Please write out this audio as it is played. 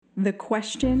The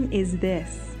question is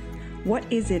this: what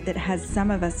is it that has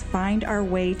some of us find our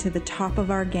way to the top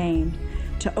of our game,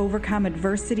 to overcome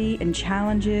adversity and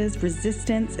challenges,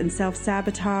 resistance and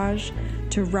self-sabotage,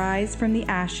 to rise from the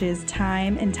ashes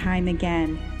time and time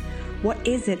again? What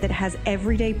is it that has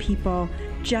everyday people,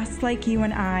 just like you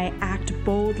and I, act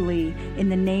boldly in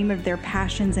the name of their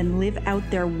passions and live out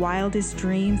their wildest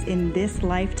dreams in this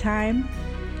lifetime?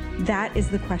 That is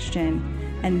the question,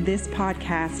 and this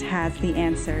podcast has the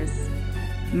answers.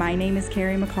 My name is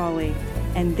Carrie McCauley,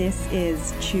 and this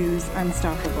is Choose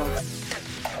Unstoppable.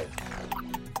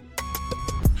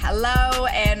 Hello,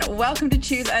 and welcome to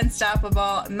Choose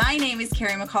Unstoppable. My name is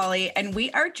Carrie McCauley, and we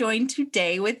are joined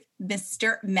today with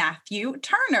Mr. Matthew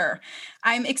Turner.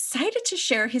 I'm excited to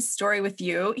share his story with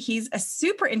you. He's a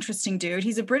super interesting dude.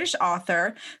 He's a British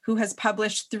author who has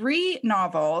published 3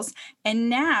 novels and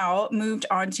now moved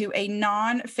on to a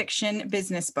nonfiction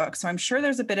business book. So I'm sure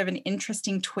there's a bit of an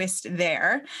interesting twist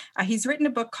there. He's written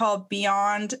a book called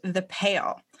Beyond the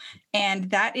Pale.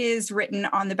 And that is written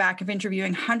on the back of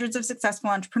interviewing hundreds of successful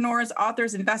entrepreneurs,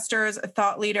 authors, investors,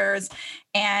 thought leaders.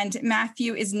 And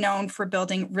Matthew is known for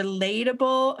building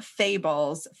relatable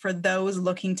fables for those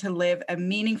looking to live a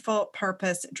meaningful,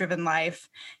 purpose-driven life.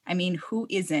 I mean, who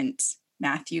isn't,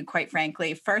 Matthew, quite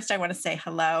frankly? First, I want to say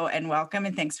hello and welcome,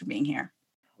 and thanks for being here.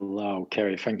 Hello,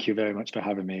 Kerry. Thank you very much for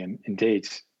having me. And indeed,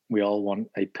 we all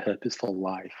want a purposeful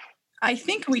life. I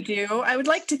think we do. I would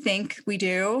like to think we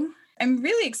do. I'm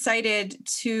really excited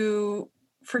to,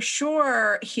 for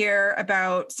sure, hear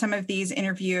about some of these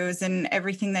interviews and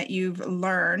everything that you've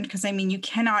learned. Because, I mean, you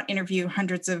cannot interview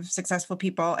hundreds of successful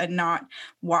people and not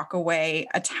walk away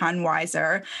a ton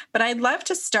wiser. But I'd love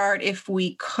to start, if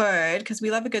we could, because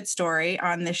we love a good story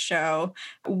on this show,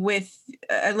 with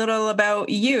a little about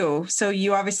you. So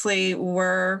you obviously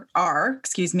are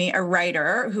a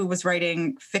writer who was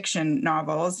writing fiction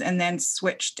novels and then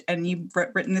switched, and you've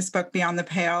written this book, Beyond the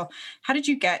Pale. How did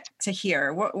you get to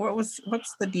here?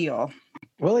 What's the deal?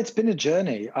 Well, it's been a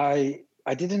journey. I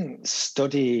didn't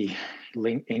study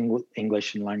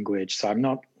English and language,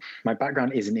 so my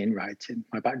background isn't in writing.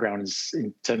 My background is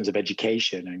in terms of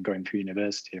education and going through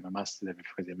university. My master's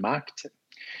was in marketing.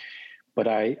 But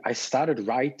I started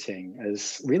writing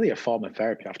as really a form of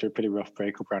therapy after a pretty rough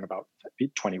breakup around about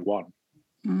 21.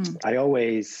 I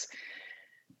always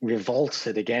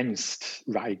revolted against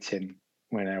writing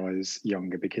when I was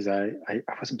younger because I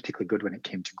wasn't particularly good when it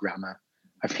came to grammar.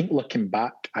 I think looking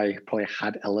back, I probably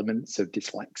had elements of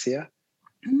dyslexia,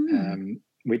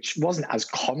 which wasn't as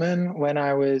common when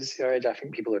I was your age. I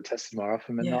think people are tested more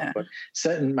often than not, but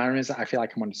certain manners, I feel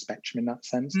like I'm on the spectrum in that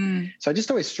sense. So I just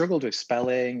always struggled with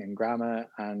spelling and grammar,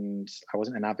 and I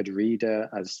wasn't an avid reader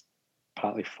as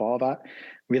partly for that,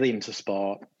 really into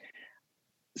sport.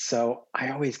 So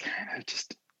I always kind of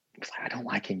just was like, I don't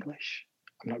like English.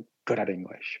 I'm not good at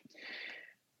English.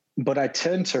 But I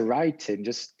turned to writing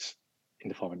just in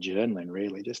the form of journaling,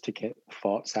 really, just to get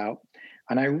thoughts out.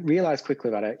 And I realized quickly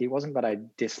that it wasn't that I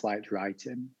disliked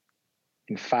writing.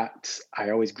 In fact, I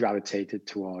always gravitated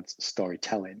towards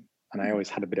storytelling, and I always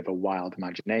had a bit of a wild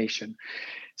imagination.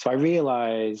 So I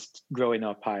realized growing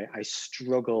up, I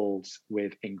struggled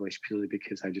with English purely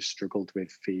because I just struggled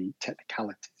with the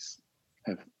technicalities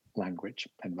of language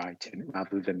and writing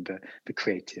rather than the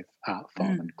creative art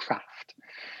form and craft.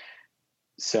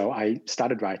 So I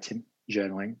started writing,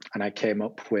 journaling, and I came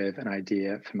up with an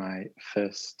idea for my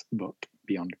first book,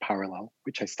 Beyond Parallel,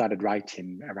 which I started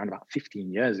writing around about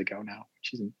 15 years ago now,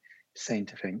 which is insane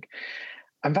to think.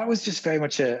 And that was just very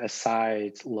much a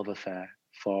side love affair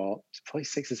for probably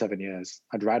 6 or 7 years.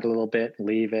 I'd write a little bit,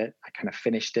 leave it. I kind of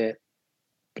finished it,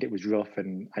 but it was rough,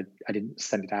 and I didn't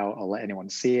send it out or let anyone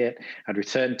see it. I'd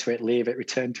return to it, leave it,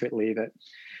 return to it, leave it.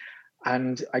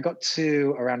 And I got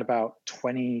to around about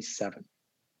 27.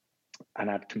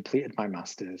 And I'd completed my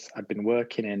master's. I'd been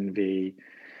working in the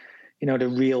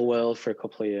real world for a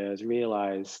couple of years,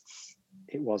 realized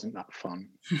it wasn't that fun.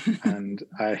 And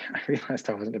I realized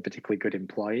I wasn't a particularly good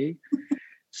employee.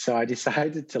 So I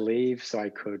decided to leave so I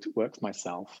could work for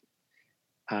myself.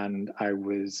 And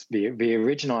the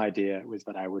original idea was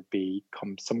that I would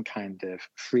become some kind of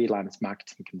freelance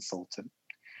marketing consultant,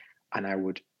 and I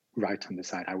would write on the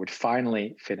side. I would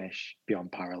finally finish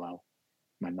Beyond Parallel,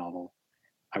 my novel.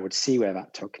 I would see where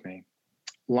that took me.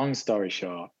 Long story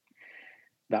short,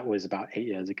 that was about 8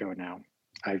 years ago now.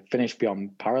 I finished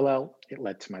Beyond Parallel. It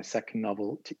led to my second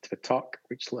novel, Tick to the Talk,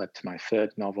 which led to my third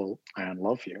novel, I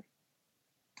Unlove You.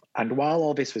 And while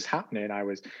all this was happening, I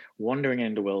was wandering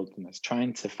in the wilderness,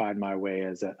 trying to find my way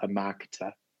as a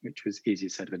marketer, which was easier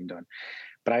said than done.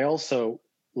 But I also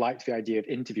liked the idea of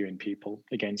interviewing people,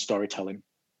 again, storytelling.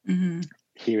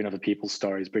 hearing other people's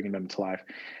stories, bringing them to life.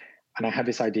 And I had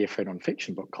this idea for a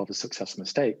nonfiction book called The Success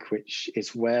Mistake, which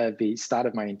is where the start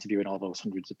of my interview and all those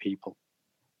hundreds of people,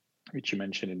 which you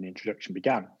mentioned in the introduction,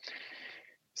 began.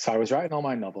 So I was writing all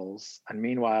my novels and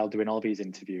meanwhile doing all these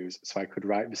interviews so I could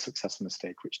write The Success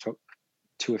Mistake, which took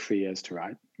 2 or 3 years to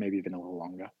write, maybe even a little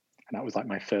longer. And that was like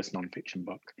my first nonfiction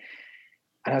book.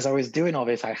 And as I was doing all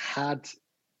this, I had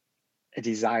a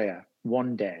desire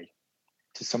one day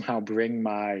to somehow bring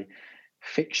my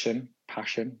fiction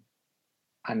passion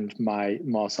and my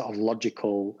more sort of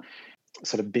logical,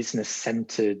 sort of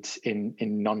business-centered in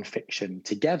nonfiction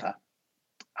together.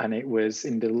 And it was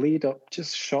in the lead up,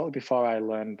 just shortly before I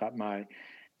learned that my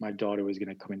daughter was going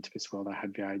to come into this world, I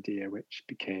had the idea, which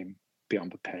became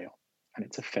Beyond the Pale. And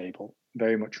it's a fable,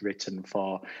 very much written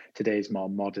for today's more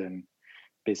modern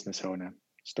business owner,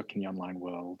 stuck in the online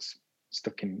world,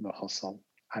 stuck in the hustle.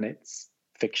 And it's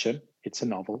fiction, it's a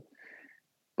novel,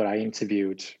 but I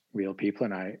interviewed real people,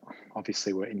 and I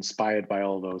obviously were inspired by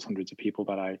all those hundreds of people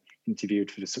that I interviewed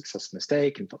for The Success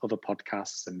Mistake and for other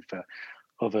podcasts and for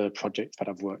other projects that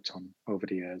I've worked on over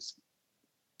the years.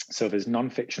 So there's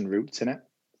nonfiction roots in it,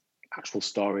 actual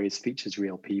stories, features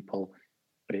real people,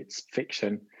 but it's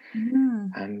fiction.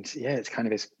 And yeah, it's kind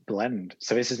of this blend.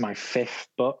 So this is my 5th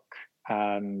book.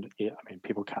 And I mean,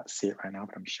 people can't see it right now,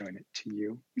 but I'm showing it to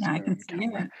you. Yeah, I can see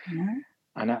it. Yeah.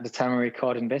 And at the time of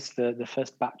recording this, the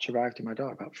first batch arrived in my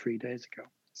door about 3 days ago.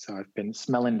 So I've been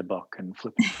smelling the book and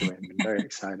flipping through it and been very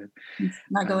excited.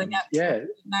 Snuggling up to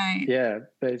tonight. Yeah,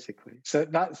 basically. So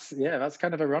that's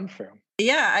kind of a run through.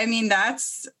 Yeah, I mean,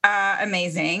 that's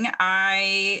amazing.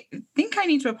 I think I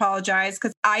need to apologize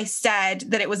because I said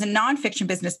that it was a nonfiction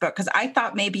business book because I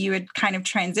thought maybe you had kind of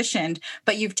transitioned,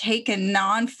 but you've taken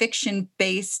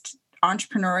nonfiction-based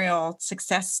entrepreneurial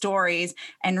success stories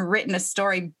and written a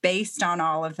story based on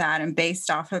all of that and based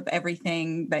off of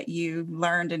everything that you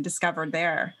learned and discovered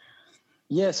there.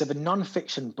 Yeah, so the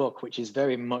nonfiction book, which is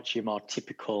very much your more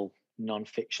typical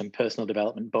nonfiction personal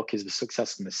development book, is The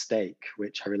Success Mistake,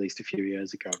 which I released a few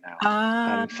years ago now.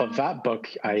 And for that book,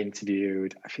 I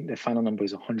interviewed, I think the final number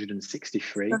was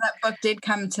 163. So that book did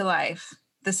come to life.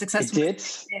 The Success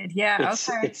Mistake did. Yeah,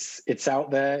 It's out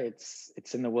there.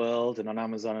 It's in the world and on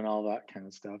Amazon and all that kind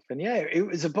of stuff. And yeah, it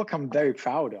was a book I'm very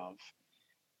proud of.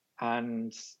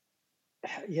 And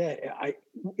yeah,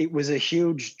 it was a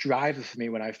huge driver for me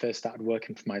when I first started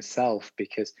working for myself,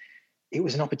 because it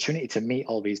was an opportunity to meet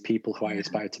all these people who I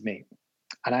aspired to meet.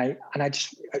 And I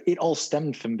just, it all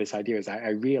stemmed from this idea as I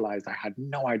realized I had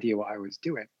no idea what I was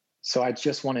doing. So I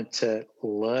just wanted to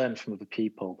learn from other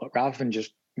people, but rather than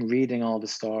just reading all the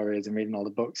stories and reading all the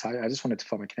books, I just wanted to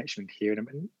form a connection with hearing them.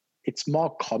 And it's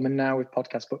more common now with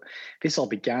podcasts, but this all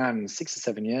began 6 or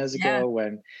 7 years ago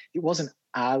when it wasn't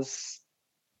as,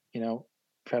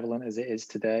 prevalent as it is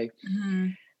today. Mm-hmm.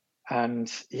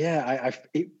 And yeah,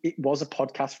 it was a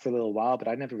podcast for a little while, but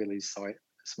I never really saw it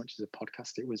as much as a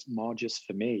podcast. It was more just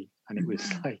for me. And it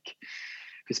was like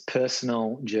this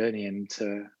personal journey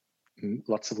into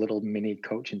lots of little mini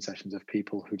coaching sessions of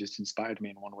people who just inspired me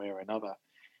in one way or another.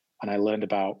 And I learned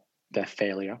about their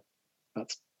failure.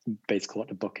 That's basically what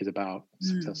the book is about,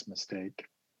 Success Mistake.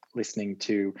 Listening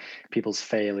to people's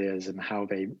failures and how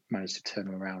they managed to turn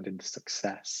them around into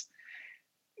success.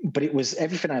 But it was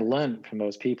everything I learned from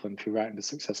those people and through writing The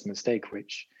Success Mistake,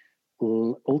 which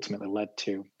ultimately led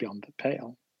to Beyond the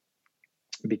Pale.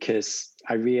 Because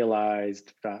I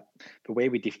realized that the way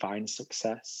we define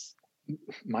success,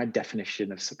 my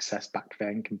definition of success back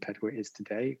then compared to what it is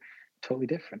today, totally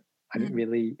different. I didn't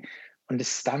really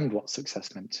understand what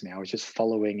success meant to me. I was just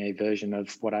following a version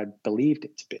of what I believed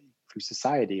it to be through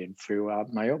society and through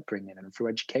my upbringing and through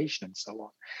education and so on.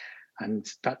 And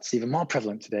that's even more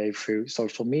prevalent today through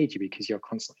social media, because you're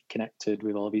constantly connected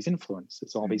with all these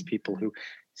influencers, all these people who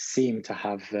seem to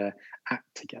have their act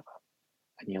together.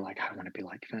 And you're like, I want to be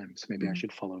like them, so maybe I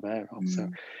should follow their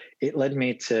also. It led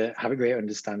me to have a great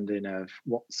understanding of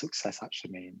what success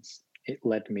actually means. It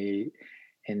led me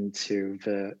into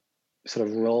the sort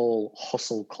of role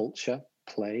hustle culture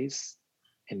plays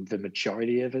in the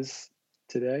majority of us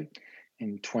today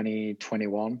in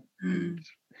 2021 and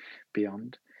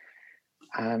beyond.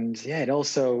 And yeah, it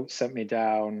also sent me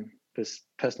down this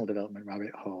personal development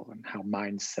rabbit hole and how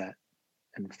mindset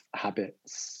and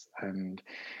habits and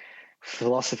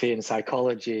philosophy and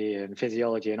psychology and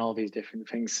physiology and all these different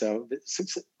things. So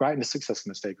writing The Success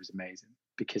Mistake was amazing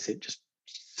because it just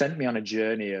sent me on a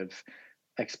journey of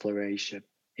exploration,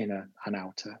 inner and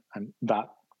outer. And that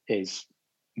is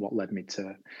what led me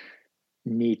to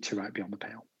need to write Beyond the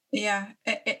Pale. Yeah,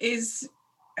 it is.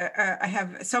 I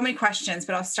have so many questions,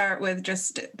 but I'll start with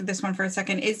just this one for a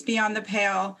second. Is Beyond the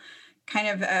Pale kind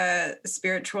of a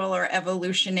spiritual or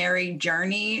evolutionary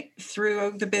journey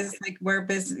through the business, like where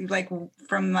business, like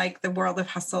from like the world of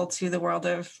hustle to the world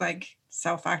of like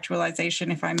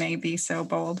self-actualization, if I may be so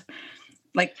bold,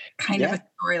 like kind of a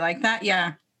story like that.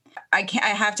 Yeah. I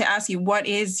have to ask you, what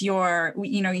is your,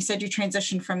 you said you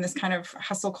transitioned from this kind of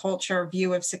hustle culture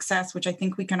view of success, which I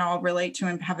think we can all relate to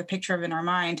and have a picture of in our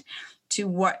mind, to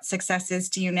what success is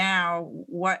to you now.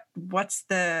 What's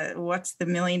the $1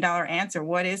 million answer?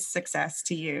 What is success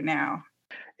to you now?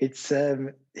 It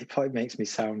probably makes me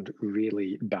sound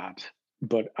really bad,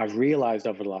 but I've realized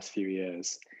over the last few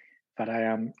years that I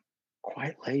am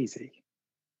quite lazy.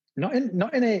 Not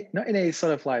in a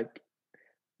sort of like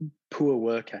poor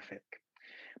work ethic,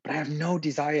 but I have no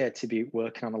desire to be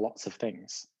working on lots of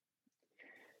things.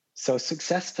 So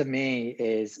success for me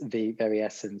is the very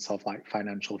essence of like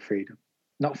financial freedom.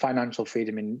 Not financial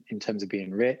freedom in terms of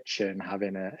being rich and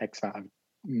having a X amount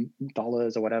of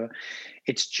dollars or whatever.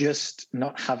 It's just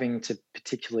not having to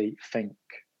particularly think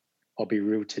or be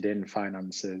rooted in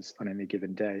finances on any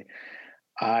given day.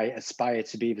 I aspire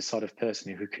to be the sort of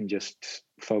person who can just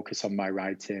focus on my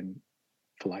writing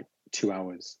for like 2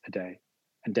 hours a day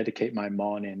and dedicate my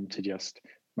morning to just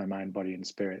my mind, body, and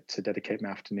spirit, to dedicate my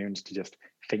afternoons to just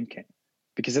thinking.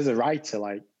 Because as a writer,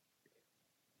 like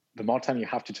the more time you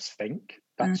have to just think,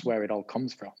 that's where it all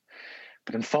comes from.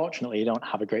 But unfortunately, you don't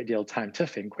have a great deal of time to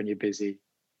think when you're busy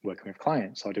working with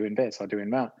clients or doing this or doing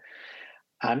that.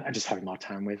 And just having more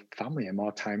time with family and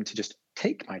more time to just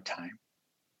take my time,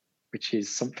 which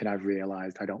is something I've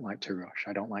realized I don't like to rush.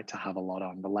 I don't like to have a lot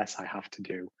on. The less I have to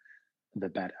do, the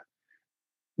better.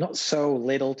 Not so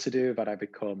little to do, but I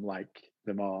become like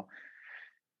the more,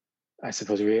 I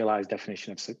suppose, realized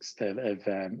definition of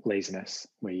laziness,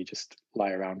 where you just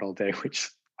lie around all day, which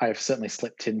I have certainly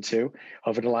slipped into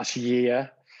over the last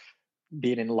year,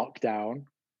 being in lockdown.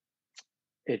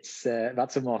 It's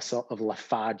that's a more sort of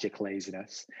lethargic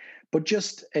laziness, but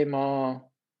just a more,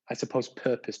 I suppose,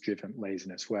 purpose-driven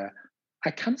laziness where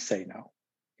I can say no.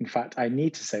 In fact, I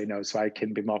need to say no so I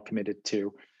can be more committed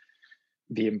to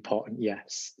the important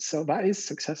yes. So that is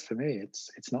success for me.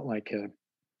 It's not like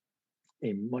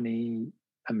a money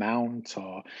amount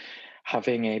or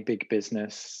having a big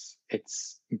business.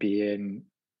 It's being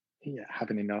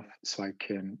having enough so I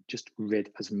can just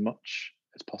rid as much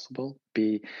as possible,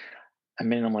 be a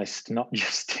minimalist, not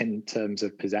just in terms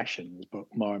of possessions, but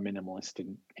more a minimalist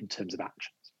in terms of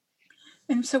actions.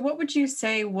 And so what would you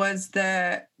say was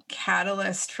the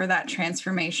catalyst for that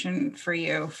transformation for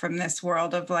you from this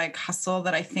world of like hustle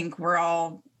that I think we're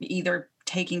all either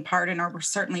taking part in, or we're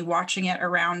certainly watching it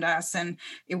around us, and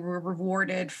we're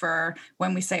rewarded for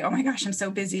when we say, oh my gosh, I'm so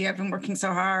busy, I've been working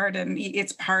so hard. And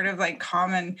it's part of like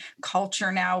common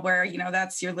culture now where,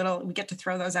 that's your little, we get to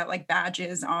throw those out like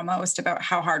badges almost about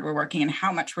how hard we're working and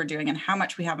how much we're doing and how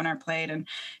much we have on our plate. And,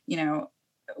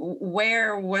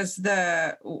 where was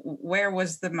the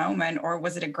moment, or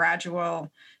was it a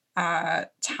gradual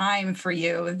time for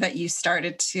you that you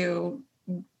started to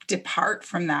depart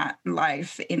from that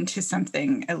life into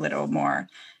something a little more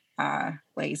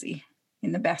lazy,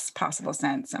 in the best possible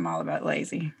sense? I'm all about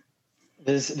lazy.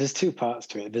 There's two parts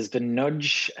to it. There's the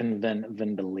nudge and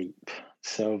then the leap.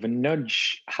 So the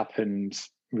nudge happened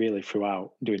really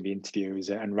throughout doing the interviews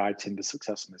and writing The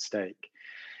Success Mistake.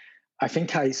 I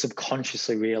think I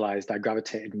subconsciously realized I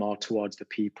gravitated more towards the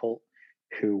people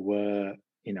who were,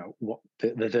 what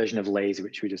the version of lazy,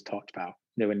 which we just talked about.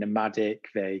 They were nomadic.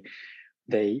 They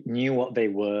knew what they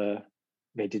were.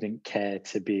 They didn't care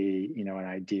to be, an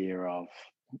idea of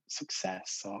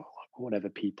success or whatever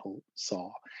people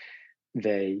saw.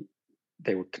 They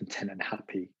were content and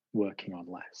happy working on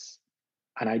less.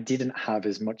 And I didn't have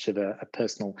as much of a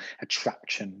personal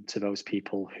attraction to those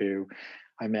people who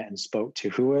I met and spoke to,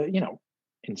 who were,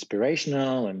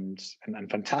 inspirational and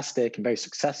fantastic and very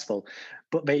successful,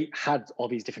 but they had all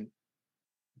these different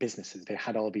businesses. They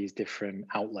had all these different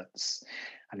outlets,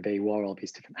 and they wore all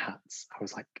these different hats. I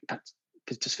was like, that's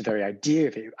just the very idea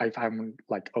of it. I found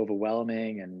like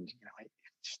overwhelming, and it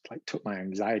just like took my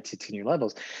anxiety to new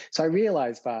levels. So I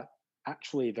realized that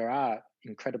actually there are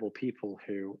incredible people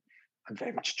who I'm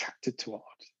very much attracted toward,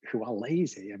 who are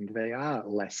lazy, and they are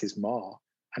less is more,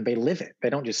 and they live it.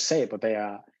 They don't just say it, but they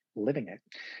are living it.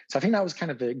 So I think that was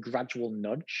kind of the gradual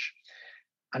nudge.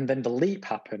 And then the leap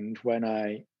happened when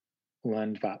I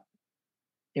learned that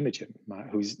Imogen,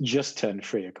 who's just turned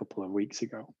 3 a couple of weeks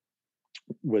ago,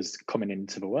 was coming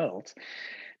into the world.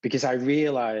 Because I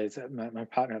realized that my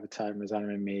partner at the time,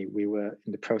 Rosanna, and me, we were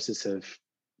in the process of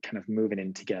kind of moving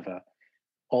in together.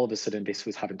 All of a sudden, this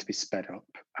was having to be sped up.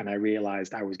 And I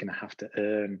realized I was going to have to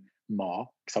earn more,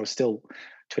 because I was still,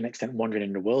 to an extent, wandering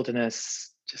in the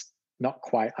wilderness, just not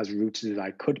quite as rooted as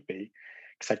I could be,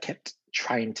 because I kept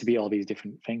trying to be all these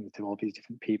different things to all these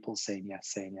different people, saying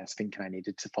yes, thinking I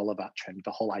needed to follow that trend.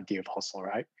 The whole idea of hustle,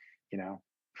 right?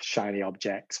 Shiny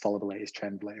objects, follow the latest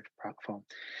trend, latest platform.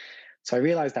 So I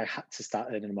realized I had to start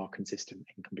earning a more consistent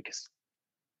income, because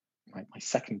my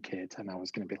second kid, and I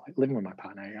was going to be like living with my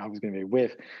partner. I was going to be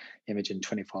with Imogen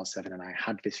 24/7, and I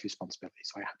had this responsibility.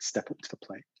 So I had to step up to the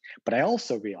plate. But I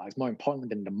also realized, more importantly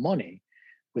than the money,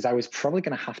 was I was probably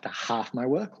going to have half my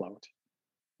workload,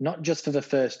 not just for the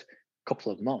first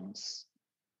couple of months,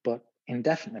 but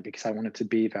indefinitely, because I wanted to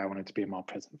be there. I wanted to be a more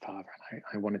present father, and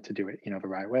I wanted to do it, the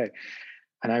right way.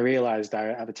 And I realized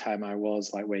at the time I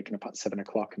was like waking up at 7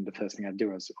 o'clock, and the first thing I'd do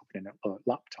was opening a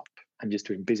laptop and just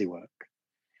doing busy work.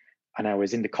 And I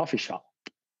was in the coffee shop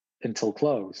until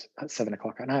close at 7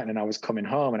 o'clock at night. And then I was coming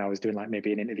home and I was doing like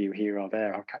maybe an interview here or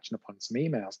there, or catching up on some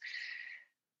emails.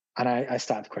 And I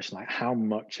started to question, like, how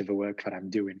much of the work that I'm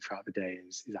doing throughout the day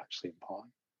is actually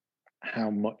important?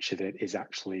 How much of it is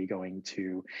actually going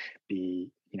to be,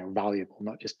 valuable,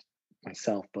 not just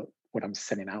myself, but what I'm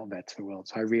sending out there to the world.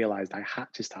 So I realized I had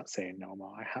to start saying no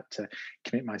more. I had to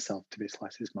commit myself to this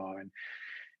less is more. And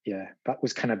yeah, that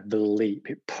was kind of the leap.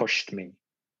 It pushed me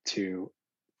to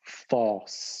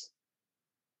force,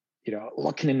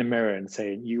 looking in the mirror and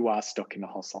saying, you are stuck in the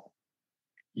hustle.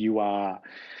 You are,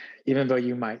 even though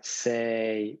you might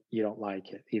say you don't like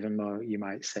it, even though you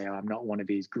might say, I'm not one of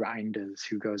these grinders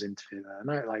who goes into the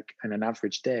night, like in an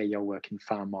average day, you're working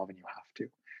far more than you have to.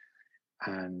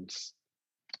 And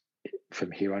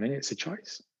from here on in, it's a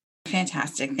choice.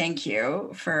 Fantastic. Thank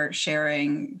you for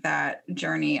sharing that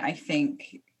journey. I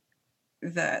think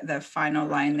the final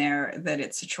line there, that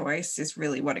it's a choice, is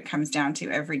really what it comes down to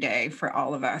every day for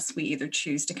all of us. We either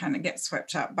choose to kind of get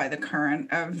swept up by the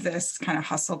current of this kind of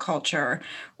hustle culture,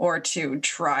 or to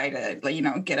try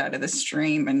to, get out of the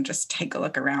stream and just take a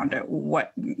look around at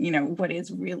what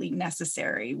is really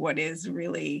necessary, what is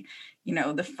really,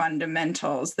 the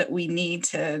fundamentals that we need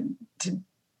to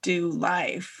do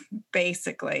life,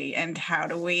 basically, and how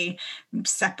do we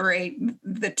separate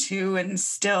the two and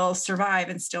still survive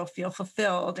and still feel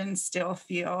fulfilled and still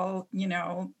feel,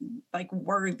 like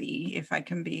worthy, if I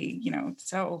can be,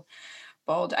 so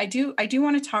bold. I do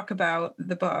want to talk about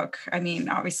the book. I mean,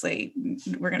 obviously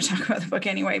we're going to talk about the book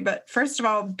anyway, but first of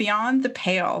all, Beyond the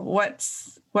Pale,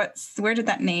 what's with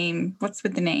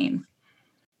the name?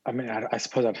 I mean, I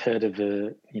suppose I've heard of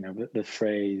the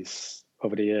phrase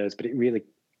over the years, but it really,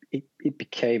 it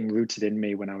became rooted in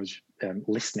me when I was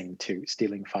listening to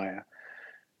Stealing Fire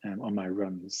on my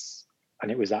runs. And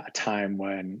it was at a time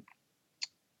when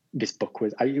this book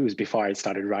it was before I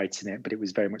started writing it, but it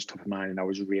was very much top of mind, and I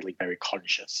was really very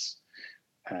conscious.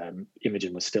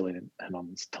 Imogen was still in her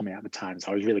mom's tummy at the time,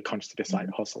 so I was really conscious of this like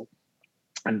hustle.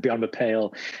 And Beyond the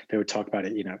Pale, they would talk about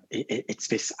it, it's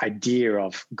this idea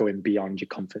of going beyond your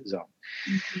comfort zone.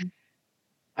 Mm-hmm.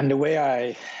 And the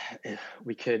way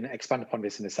we can expand upon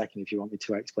this in a second, if you want me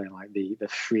to explain like the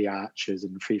three arches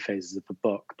and the three phases of the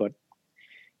book. But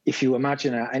if you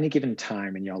imagine at any given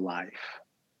time in your life,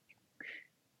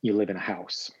 you live in a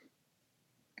house.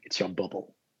 It's your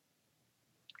bubble.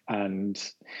 And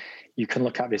you can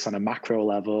look at this on a macro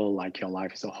level, like your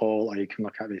life as a whole, or you can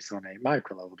look at this on a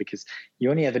micro level, because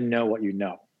you only ever know what you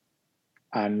know.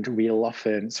 And we'll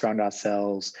often surround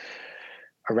ourselves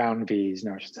around these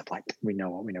notions of like, we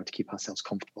know what we know to keep ourselves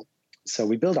comfortable. So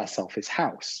we build ourselves this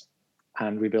house,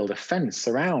 and we build a fence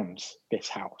around this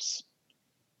house,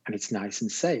 and it's nice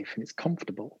and safe and it's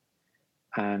comfortable.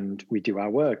 And we do our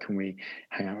work and we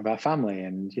hang out with our family.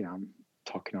 And, I'm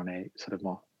talking on a sort of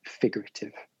more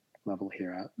figurative level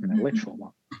here than a literal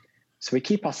one. So we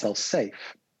keep ourselves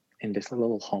safe in this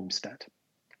little homestead,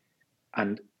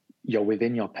 and you're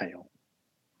within your pale.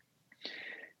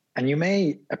 And you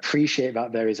may appreciate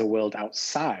that there is a world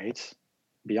outside,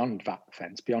 beyond that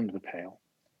fence, beyond the pale,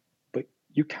 but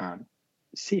you can't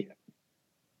see it.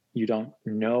 You don't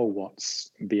know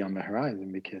what's beyond the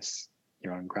horizon because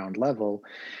you're on ground level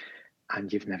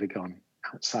and you've never gone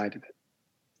outside of it.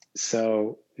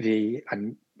 So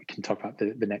and we can talk about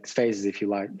the next phases if you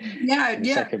like. Yeah, in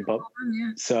a second.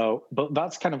 But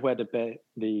that's kind of where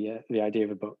the idea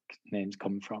of a book names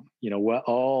come from. We're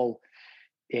all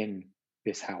in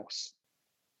this house.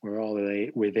 We're all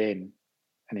within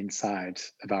and inside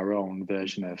of our own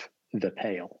version of the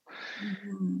pale.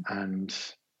 Mm-hmm. And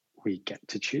we get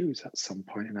to choose at some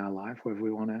point in our life whether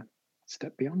we want to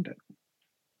step beyond it.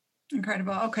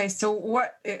 Incredible. Okay, so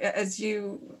what is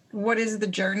the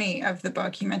journey of the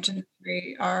book? You mentioned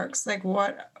 3 arcs. Like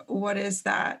what is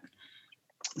that?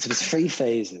 So there's 3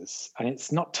 phases, and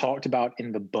it's not talked about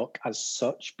in the book as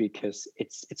such because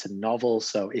it's a novel.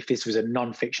 So if this was a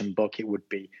non-fiction book, it would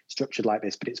be structured like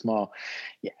this, but it's more,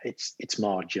 it's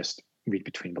more just read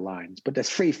between the lines. But there's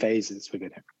 3 phases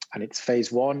within it. And it's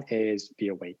phase 1 is the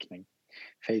awakening,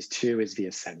 phase 2 is the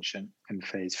ascension, and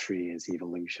phase 3 is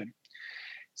evolution.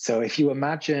 So if you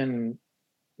imagine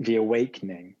the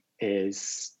awakening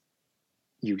is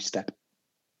you step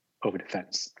over the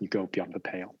fence, you go beyond the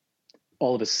pale.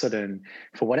 All of a sudden,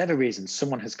 for whatever reason,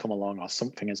 someone has come along or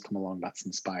something has come along that's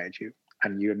inspired you.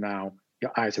 And you're now,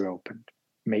 your eyes are opened,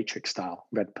 Matrix style,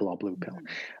 red pill or blue pill.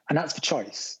 And that's the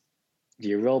choice. Do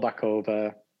you roll back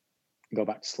over, go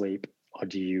back to sleep, or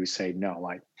do you say, no,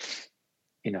 like,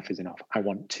 enough is enough. I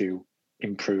want to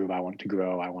improve. I want to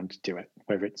grow. I want to do it,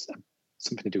 whether it's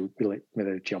something to do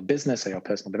with your business or your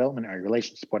personal development or your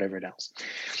relationship, whatever it else.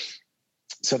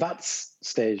 So that's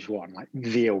stage 1, like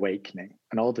the awakening.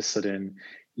 And all of a sudden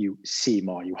you see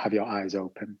more, you have your eyes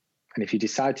open. And if you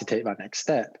decide to take that next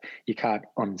step, you can't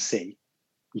unsee,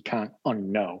 you can't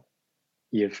unknow.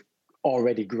 You've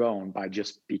already grown by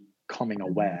just becoming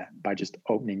aware, by just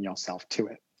opening yourself to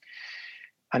it.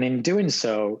 And in doing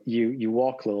so, you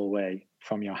walk a little way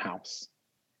from your house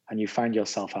and you find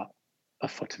yourself at a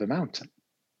foot of a mountain.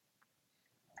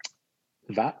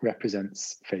 That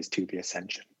represents phase 2, the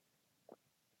ascension.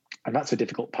 And that's the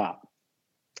difficult part.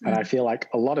 And I feel like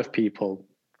a lot of people,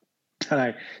 and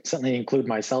I certainly include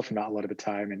myself in that a lot of the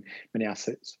time in many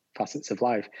facets of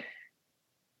life,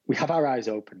 we have our eyes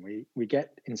open, we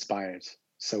get inspired,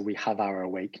 so we have our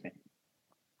awakening.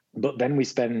 But then we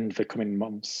spend the coming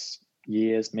months,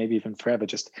 years, maybe even forever,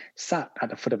 just sat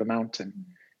at the foot of a mountain,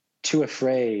 too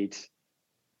afraid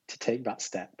to take that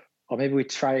step. Or maybe we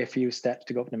try a few steps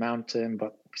to go up the mountain,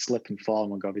 but we slip and fall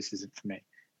and we'll go, this isn't for me.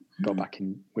 Go back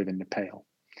in within the pale.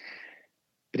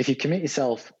 But if you commit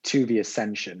yourself to the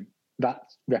ascension, that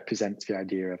represents the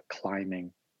idea of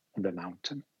climbing the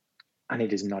mountain. And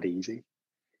it is not easy.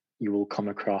 You will come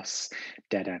across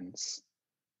dead ends.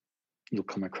 You'll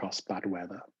come across bad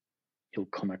weather. You'll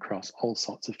come across all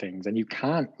sorts of things. And you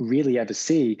can't really ever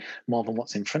see more than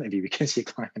what's in front of you because you're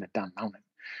climbing a damn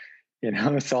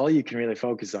mountain. So all you can really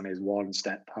focus on is one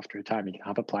step after a time. You can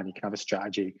have a plan, you can have a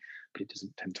strategy, but it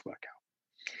doesn't tend to work out.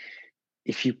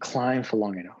 If you climb for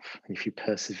long enough, and if you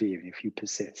persevere, and if you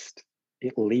persist,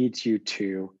 it leads you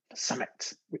to the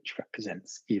summit, which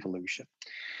represents evolution.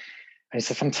 And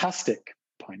it's a fantastic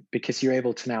point because you're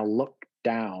able to now look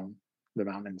down the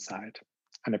mountainside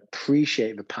and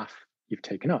appreciate the path you've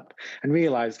taken up and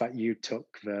realize that you took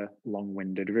the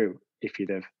long-winded route. If you'd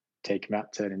have taken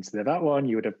that turn instead of that one,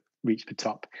 you would have reached the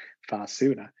top far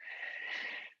sooner.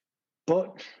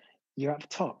 But you're at the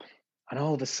top. And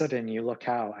all of a sudden you look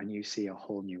out and you see a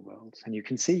whole new world. And you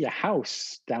can see your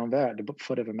house down there at the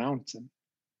foot of a mountain,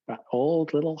 that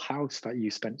old little house that you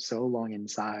spent so long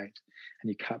inside. And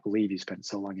you can't believe you spent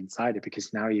so long inside it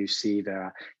because now you see there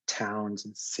are towns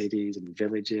and cities and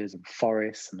villages and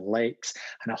forests and lakes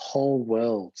and a whole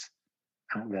world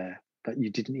out there that you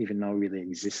didn't even know really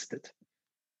existed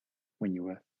when you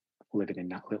were living in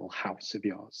that little house of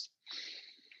yours.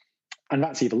 And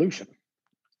that's evolution.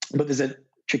 But there's a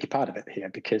tricky part of it here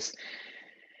because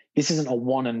this isn't a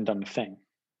one and done thing.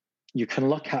 You can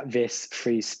look at this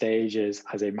 3 stages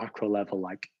as a macro level,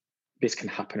 like this can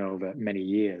happen over many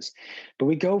years. But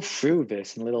we go through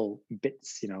this in little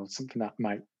bits, something that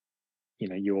might,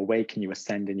 you awaken, you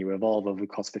ascend, and you evolve over the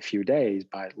course of a few days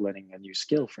by learning a new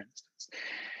skill, for instance.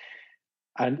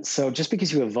 And so just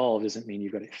because you evolve doesn't mean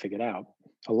you've got it figured out.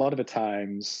 A lot of the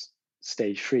times,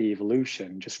 stage 3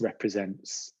 evolution just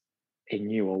represents a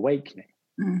new awakening,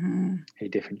 a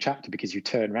different chapter, because you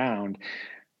turn around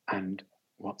and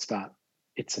what's that?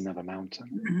 It's another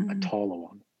mountain, a taller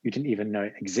one. You didn't even know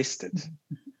it existed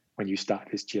when you started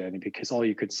this journey because all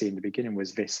you could see in the beginning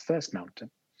was this first mountain.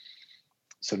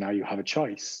 So now you have a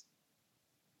choice.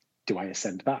 Do I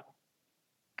ascend that?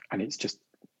 And it's just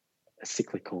a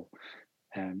cyclical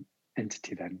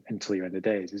entity then until your end of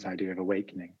days, this idea of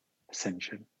awakening,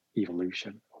 ascension,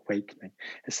 evolution, awakening,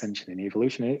 ascension, and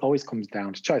evolution. And it always comes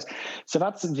down to choice. So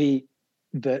that's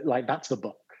that's the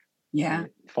book. Yeah.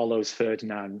 It follows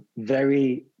Ferdinand,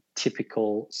 very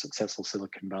typical successful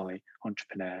Silicon Valley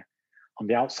entrepreneur. On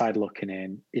the outside looking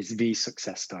in is the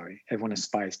success story. Everyone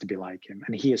aspires to be like him.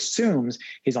 And he assumes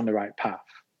he's on the right path.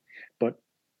 But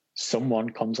someone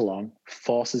comes along,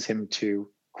 forces him to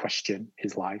question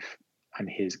his life and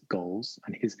his goals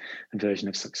and his version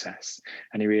of success.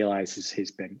 And he realizes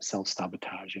he's been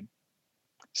self-sabotaging.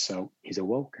 So he's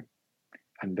awoken.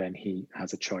 And then he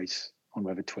has a choice on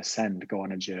whether to ascend, go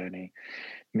on a journey,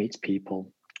 meets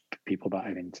people that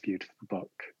I've interviewed for the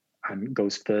book, and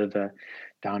goes further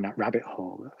down that rabbit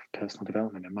hole of personal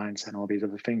development and mindset and all these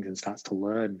other things, and starts to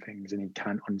learn things, and he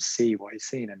can't unsee what he's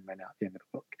seen. And then at the end of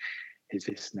the book is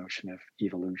this notion of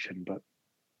evolution. But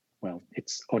well,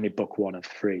 it's only book 1 of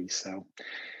 3, so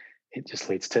it just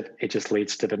leads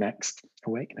to the next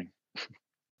awakening.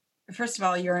 First of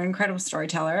all, you're an incredible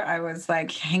storyteller. I was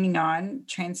like hanging on,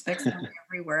 transfixed on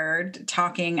every word,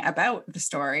 talking about the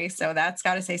story. So that's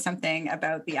got to say something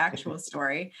about the actual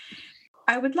story.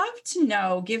 I would love to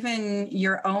know, given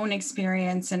your own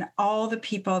experience and all the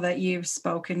people that you've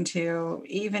spoken to,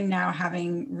 even now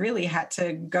having really had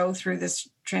to go through this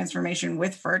transformation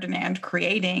with Ferdinand,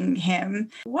 creating him,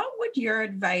 what would your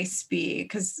advice be?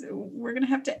 Because we're going to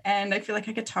have to end. I feel like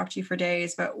I could talk to you for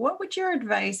days, but what would your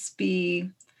advice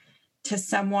be to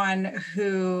someone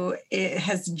who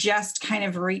has just kind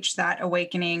of reached that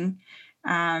awakening,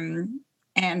 and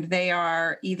they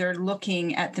are either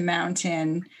looking at the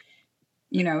mountain,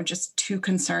 just too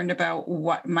concerned about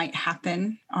what might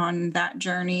happen on that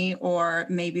journey, or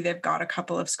maybe they've got a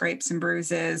couple of scrapes and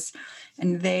bruises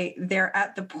and they're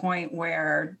at the point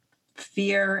where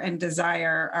fear and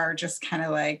desire are just kind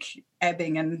of like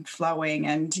ebbing and flowing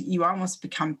and you almost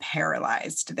become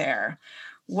paralyzed there.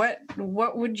 What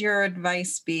would your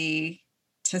advice be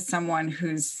to someone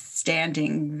who's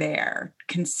standing there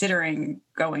considering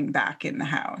going back in the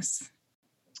house?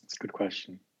 That's a good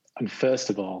question. And first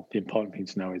of all, the important thing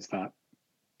to know is that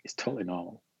it's totally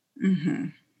normal. Mm-hmm.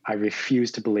 I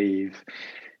refuse to believe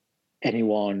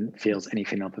anyone feels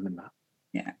anything other than that.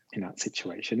 Yeah. In that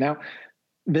situation. Now,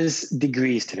 there's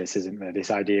degrees to this, isn't there?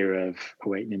 This idea of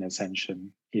awakening,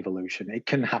 ascension, evolution. It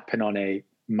can happen on a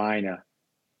minor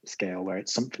scale where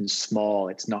it's something small.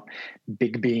 It's not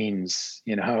big beans,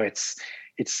 it's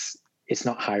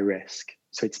not high risk.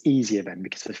 So it's easier then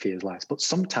because the fear is less. But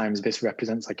sometimes this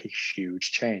represents like a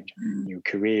huge change, new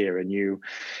career, and you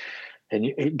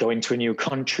go into a new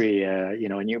country, a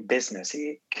new business.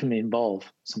 It can involve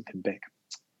something big.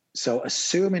 So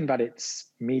assuming that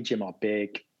it's medium or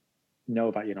big,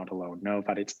 know that you're not alone. Know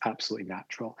that it's absolutely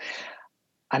natural.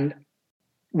 And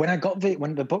when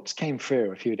the books came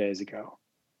through a few days ago,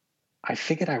 I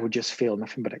figured I would just feel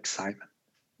nothing but excitement.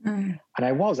 And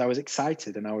I was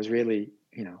excited and I was really,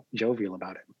 jovial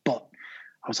about it. But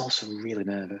I was also really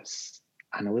nervous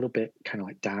and a little bit kind of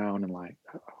like down and like,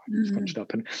 scrunched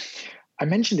up. And I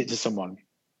mentioned it to someone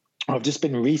I've just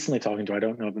been recently talking to. I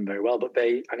don't know them very well, but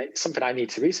and it's something I need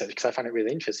to research because I find it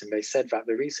really interesting. They said that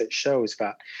the research shows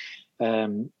that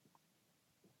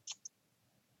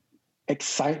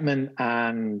excitement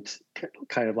and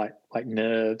kind of like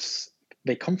nerves,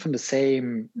 they come from the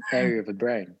same area of the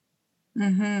brain.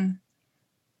 Mm-hmm.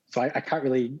 So I can't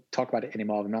really talk about it any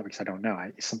more than that because I don't know.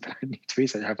 It's something I need to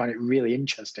research. I find it really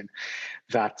interesting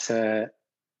that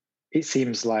it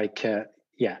seems like,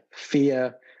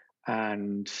 fear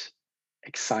and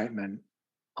excitement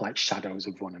are like shadows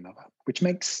of one another, which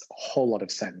makes a whole lot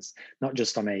of sense, not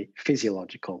just on a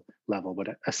physiological level, but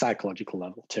a psychological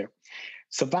level too.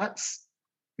 So that's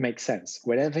makes sense.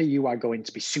 Whenever you are going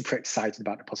to be super excited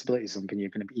about the possibility of something, you're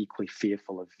going to be equally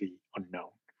fearful of the unknown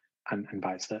and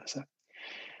vice versa.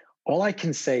 All I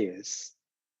can say is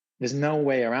there's no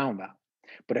way around that.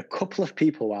 But a couple of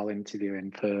people while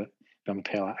interviewing for Beyond the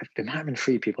Pale, there might have been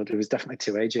 3 people. There was definitely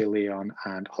 2, AJ Leon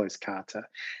and Hollis Carter.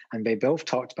 And they both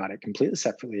talked about it completely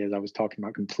separately as I was talking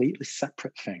about completely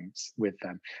separate things with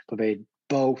them. But they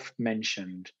both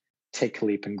mentioned take a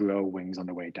leap and grow wings on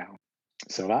the way down.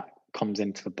 So that comes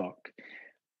into the book.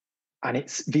 And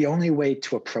it's the only way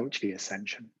to approach the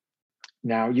ascension.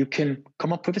 Now, you can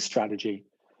come up with a strategy,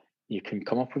 you can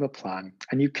come up with a plan,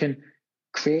 and you can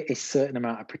create a certain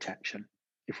amount of protection.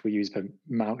 If we use the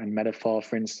mountain metaphor,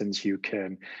 for instance, you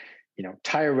can,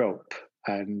 tie a rope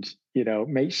and,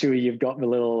 make sure you've got the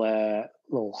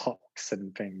little hooks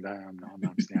and things. I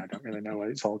don't really know what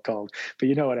it's all called, but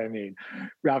you know what I mean,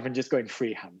 rather than just going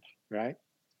freehand, right?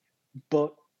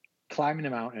 But climbing a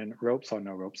mountain, ropes or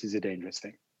no ropes, is a dangerous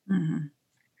thing. Mm-hmm.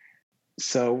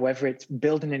 So whether it's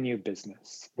building a new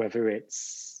business, whether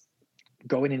it's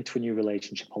going into a new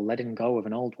relationship or letting go of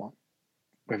an old one,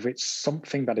 whether it's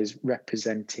something that is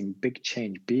representing big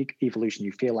change, big evolution,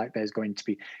 you feel like there's going to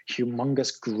be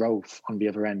humongous growth on the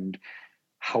other end,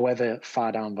 however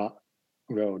far down that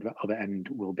road that other end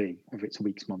will be, whether it's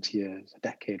weeks, months, years, a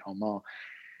decade or more,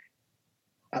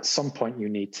 at some point you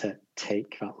need to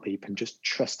take that leap and just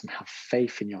trust and have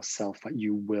faith in yourself that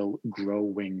you will grow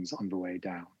wings on the way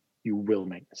down. You will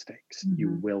make mistakes. Mm-hmm.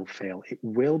 You will fail. It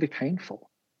will be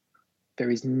painful. There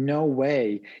is no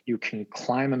way you can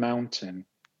climb a mountain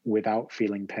without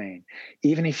feeling pain.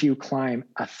 Even if you climb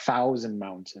 1,000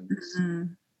 mountains,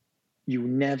 you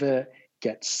never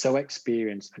get so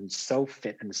experienced and so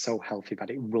fit and so healthy that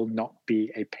it will not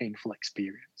be a painful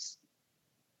experience.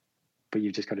 But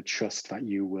you've just got to trust that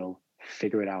you will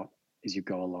figure it out as you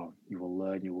go along. You will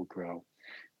learn, you will grow,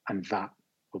 and that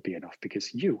will be enough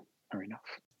because you are enough.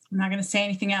 I'm not going to say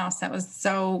anything else. That was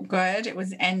so good. It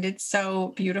was ended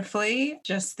so beautifully.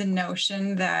 Just the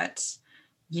notion that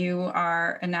you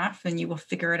are enough and you will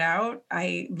figure it out.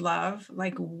 I love,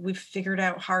 like, we've figured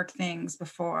out hard things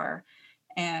before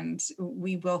and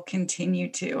we will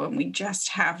continue to, and we just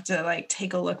have to like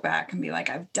take a look back and be like,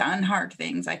 I've done hard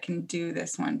things. I can do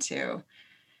this one too.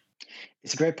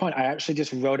 It's a great point. I actually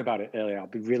just wrote about it earlier. I'll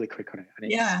be really quick on it.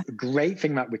 And it's a great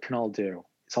thing that we can all do.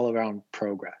 It's all around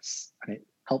progress, and it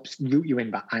helps root you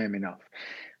in that I am enough.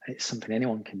 And it's something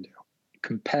anyone can do.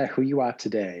 Compare who you are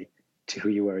today to who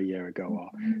you were a year ago or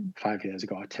 5 years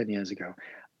ago or 10 years ago.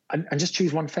 And just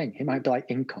choose one thing. It might be like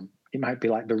income. It might be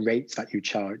like the rates that you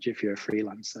charge if you're a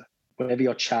freelancer. Whatever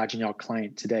you're charging your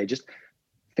client today, just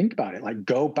think about it. Like,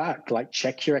 go back, like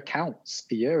check your accounts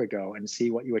a year ago and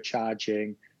see what you were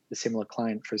charging a similar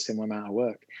client for a similar amount of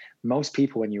work. Most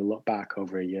people, when you look back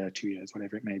over a year, 2 years,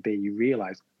 whatever it may be, you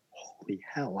realize, holy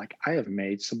hell, like I have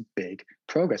made some big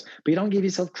progress. But you don't give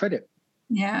yourself credit.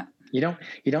 Yeah. You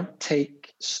don't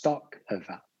take stock of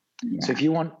that. Yeah. So if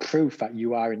you want proof that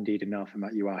you are indeed enough and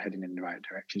that you are heading in the right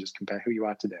direction, just compare who you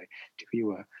are today to who you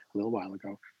were a little while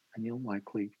ago, and you'll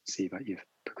likely see that you've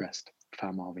progressed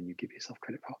far more than you give yourself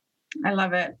credit for. I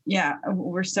love it. Yeah.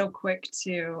 We're so quick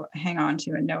to hang on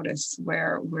to and notice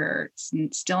where we're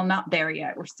still not there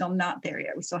yet. We're still not there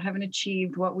yet. We still haven't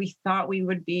achieved what we thought we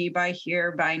would be by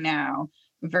now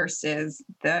versus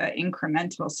the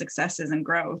incremental successes and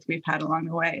growth we've had along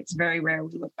the way. It's very rare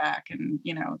we look back and,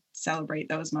 celebrate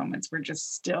those moments. We're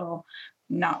just still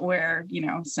not where,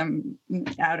 some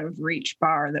out of reach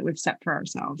bar that we've set for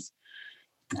ourselves.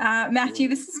 Matthew,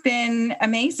 this has been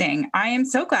amazing. I am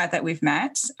so glad that we've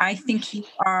met. I think you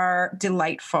are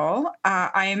delightful.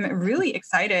 I'm really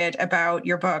excited about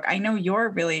your book. I know you're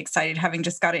really excited having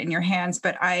just got it in your hands,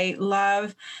 but I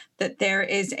love that there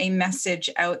is a message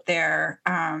out there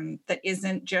that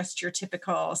isn't just your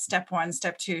typical step 1,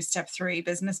 step 2, step 3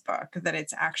 business book, that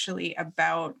it's actually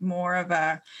about more of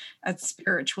a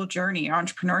spiritual journey.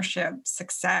 Entrepreneurship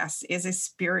success is a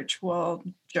spiritual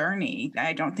journey.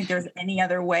 I don't think there's any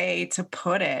other way to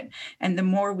put it. And the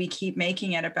more we keep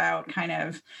making it about kind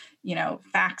of,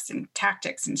 facts and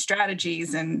tactics and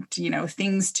strategies and,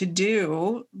 things to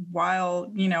do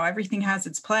while, everything has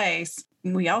its place,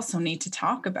 we also need to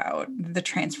talk about the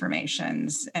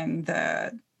transformations and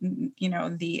the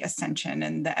ascension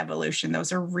and the evolution.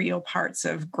 Those are real parts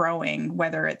of growing,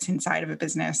 whether it's inside of a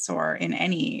business or in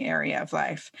any area of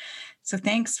life. So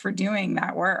thanks for doing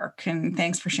that work, and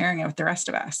thanks for sharing it with the rest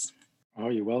of us. Oh,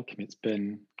 you're welcome. It's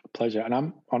been a pleasure. And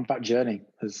I'm on that journey,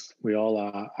 as we all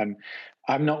are. And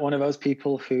I'm not one of those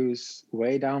people who's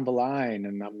way down the line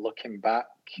and I'm looking back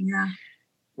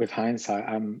with hindsight.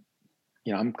 I'm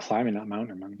climbing that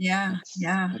mountain, man. Yeah.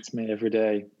 That's me every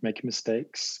day, making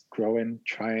mistakes, growing,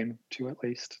 trying to at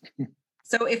least.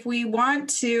 So if we want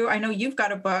to, I know you've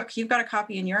got a book, you've got a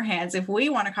copy in your hands. If we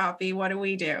want a copy, what do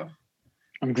we do?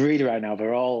 I'm greedy right now.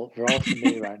 They're all for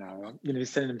me right now. I'm going to be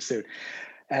sending them soon.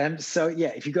 So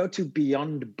if you go to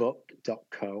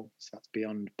beyondbook.co, so that's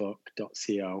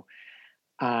beyondbook.co,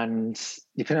 and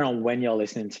depending on when you're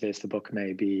listening to this, the book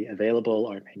may be available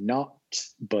or it may not,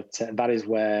 but that is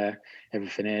where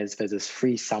everything is. There's this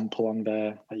free sample on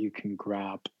there that you can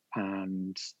grab,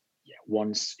 and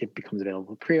once it becomes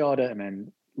available, pre-order and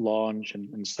then launch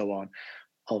and so on,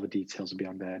 all the details will be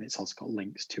on there. And it's also got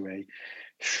links to a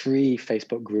free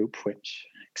Facebook group, which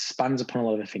expands upon a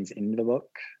lot of the things in the book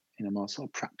in a more sort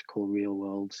of practical, real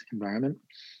world environment,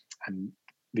 and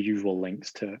the usual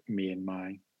links to me and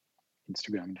my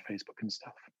Instagram and Facebook and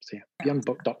stuff. So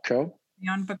beyondbook.co.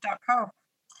 Beyondbook.co.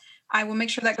 I will make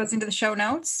sure that goes into the show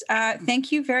notes.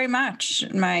 Thank you very much,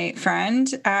 my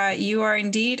friend. You are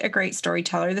indeed a great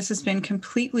storyteller. This has been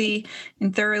completely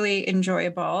and thoroughly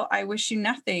enjoyable. I wish you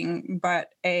nothing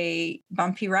but a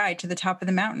bumpy ride to the top of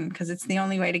the mountain, because it's the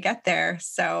only way to get there.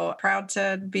 So proud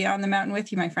to be on the mountain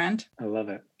with you, my friend. I love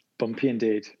it. Bumpy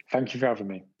indeed. Thank you for having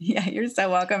me. Yeah, you're so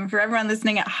welcome. For everyone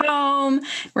listening at home,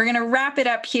 we're going to wrap it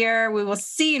up here. We will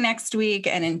see you next week.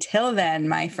 And until then,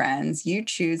 my friends, you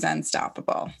choose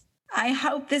unstoppable. I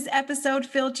hope this episode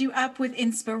filled you up with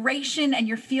inspiration and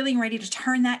you're feeling ready to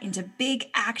turn that into big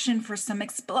action for some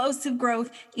explosive growth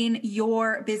in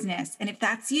your business. And if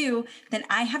that's you, then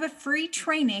I have a free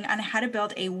training on how to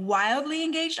build a wildly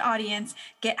engaged audience,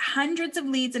 get hundreds of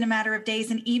leads in a matter of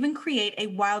days, and even create a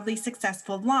wildly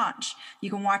successful launch. You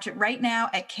can watch it right now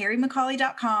at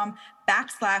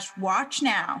carriemccauley.com/watch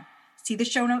now. See the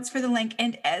show notes for the link.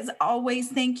 And as always,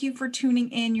 thank you for tuning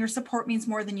in. Your support means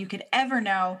more than you could ever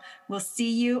know. We'll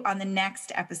see you on the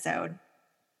next episode.